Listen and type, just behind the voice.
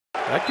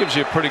That gives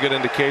you a pretty good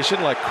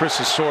indication, like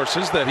Chris's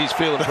sources, that he's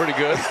feeling pretty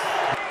good.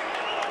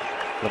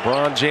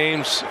 LeBron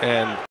James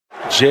and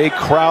Jay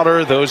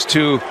Crowder, those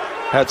two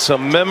had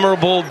some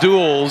memorable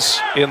duels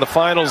in the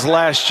finals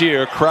last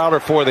year. Crowder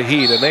for the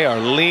Heat, and they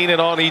are leaning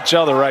on each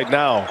other right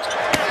now.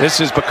 This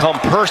has become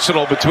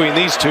personal between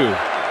these two.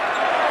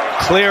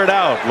 Cleared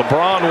out.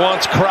 LeBron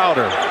wants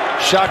Crowder.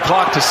 Shot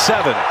clock to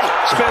 7.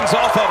 Spins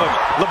off of him.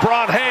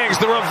 LeBron hangs.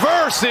 The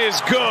reverse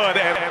is good.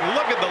 And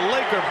look at the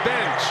Laker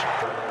bench.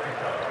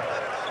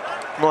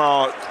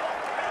 Well,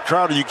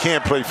 Crowder, you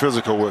can't play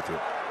physical with it,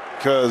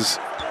 because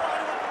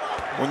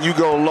when you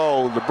go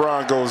low,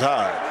 LeBron goes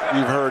high.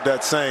 You've heard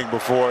that saying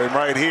before. And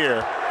right here,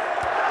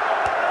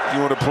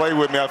 you want to play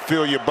with me, I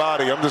feel your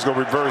body. I'm just going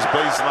to reverse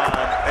baseline.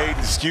 Aiden,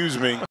 excuse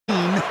me.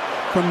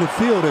 From the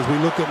field as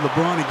we look at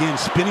LeBron again,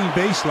 spinning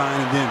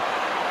baseline, and then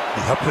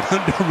the up and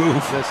under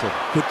move. Listen,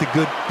 with the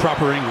good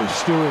proper English.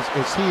 Stu,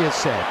 as he has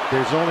said,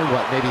 there's only,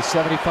 what, maybe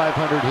 7,500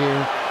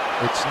 here.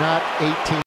 It's not 18.